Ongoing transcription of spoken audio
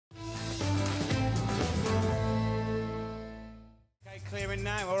clearing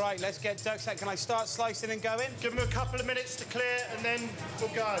now. All right, let's get ducks out. Can I start slicing and going? Give them a couple of minutes to clear and then we'll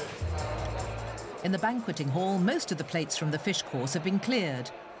go. In the banqueting hall, most of the plates from the fish course have been cleared.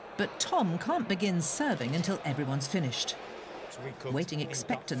 But Tom can't begin serving until everyone's finished. Waiting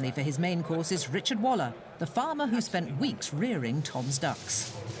expectantly for his main course is Richard Waller, the farmer who spent weeks rearing Tom's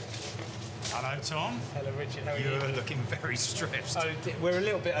ducks. Hello, Tom. Hello, Richard. How are you? You're looking very stressed. Oh, we're a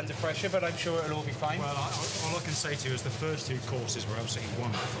little bit under pressure, but I'm sure it'll all be fine. Well, all I can say to you is the first two courses were absolutely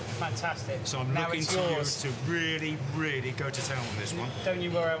wonderful. Fantastic. So I'm looking to you to really, really go to town on this one. Don't you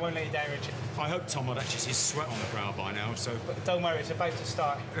worry, I won't let you down, Richard. I hope Tom would actually see sweat on the brow by now, so... But don't worry, it's about to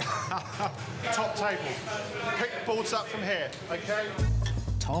start. Top table. Pick the boards up from here, OK?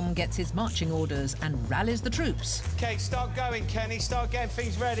 Tom gets his marching orders and rallies the troops. OK, start going, Kenny. Start getting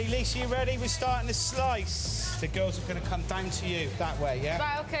things ready. Lisa, you ready? We're starting to slice. The girls are going to come down to you that way, yeah?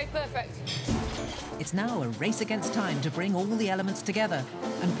 Right, OK, perfect. It's now a race against time to bring all the elements together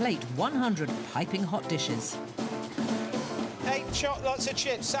and plate 100 piping hot dishes. Hey, chop lots of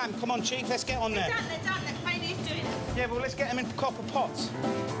chips. Sam, come on, Chief, let's get on there. They're done. Fanny's doing it. Yeah, well, let's get them in copper pots.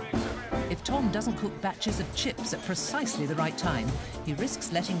 If Tom doesn't cook batches of chips at precisely the right time, he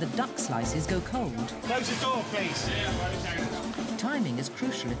risks letting the duck slices go cold. Close the door, please. Timing is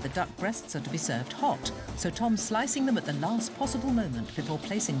crucial if the duck breasts are to be served hot, so Tom's slicing them at the last possible moment before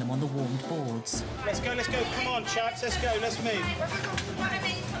placing them on the warmed boards. Let's go. Come on, chaps, let's go, let's move.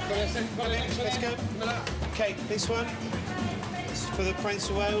 Let's go. OK, this one. This is for the Prince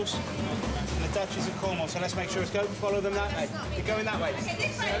of Wales. And the Duchess of Cornwall, so let's make sure it's go. Follow them that way. You're going that way.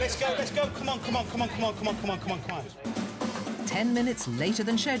 Let's go. Come on. 10 minutes later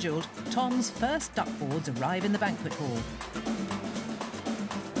than scheduled, Tom's first duck boards arrive in the banquet hall.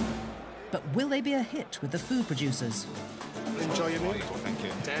 But will they be a hit with the food producers? Enjoy your meal. Thank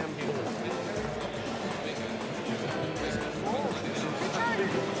you. Damn beautiful.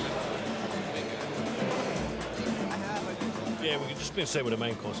 Yeah, we can just been say with the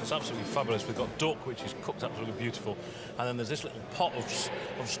main course. It's absolutely fabulous. We've got duck, which is cooked absolutely beautiful, and then there's this little pot of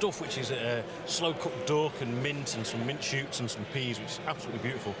stuff which is slow-cooked duck and mint and some mint shoots and some peas, which is absolutely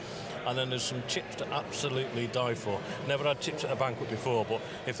beautiful. And then there's some chips to absolutely die for. Never had chips at a banquet before, but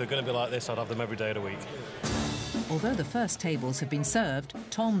if they're going to be like this, I'd have them every day of the week. Although the first tables have been served,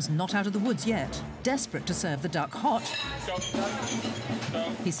 Tom's not out of the woods yet. Desperate to serve the duck hot,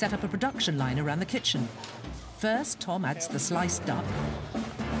 he set up a production line around the kitchen. First, Tom adds the sliced duck.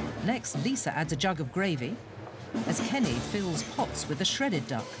 Next, Lisa adds a jug of gravy, as Kenny fills pots with the shredded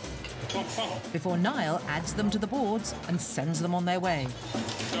duck. Before Niall adds them to the boards and sends them on their way.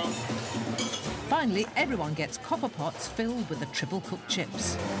 Finally, everyone gets copper pots filled with the triple-cooked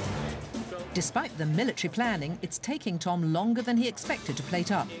chips. Despite the military planning, it's taking Tom longer than he expected to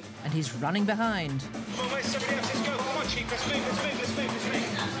plate up, and he's running behind. Come on, where's somebody else? Let's go. Come on, Chief, let's move.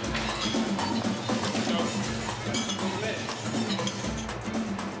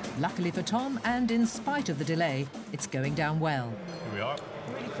 Luckily for Tom, and in spite of the delay, it's going down well. Here we are.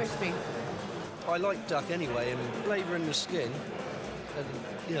 Really crispy. I like duck anyway, and flavour in the skin, and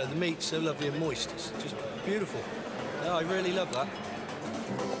you know the meat's so lovely and moist. It's just beautiful. Yeah, I really love that.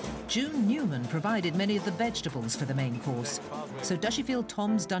 June Newman provided many of the vegetables for the main course. So does she feel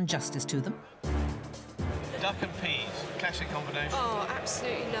Tom's done justice to them? Duck and peas, classic combination. Oh,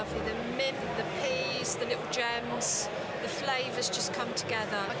 absolutely lovely. The mint, the peas, the little gems, the flavours just come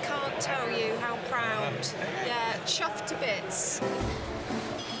together. I can't tell you how proud. Yeah, chuffed to bits.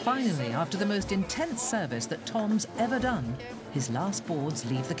 Finally, after the most intense service that Tom's ever done, his last boards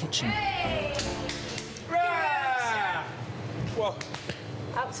leave the kitchen. Whoa.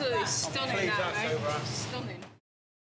 Absolutely stunning, Please, that, that's eh? over. Stunning.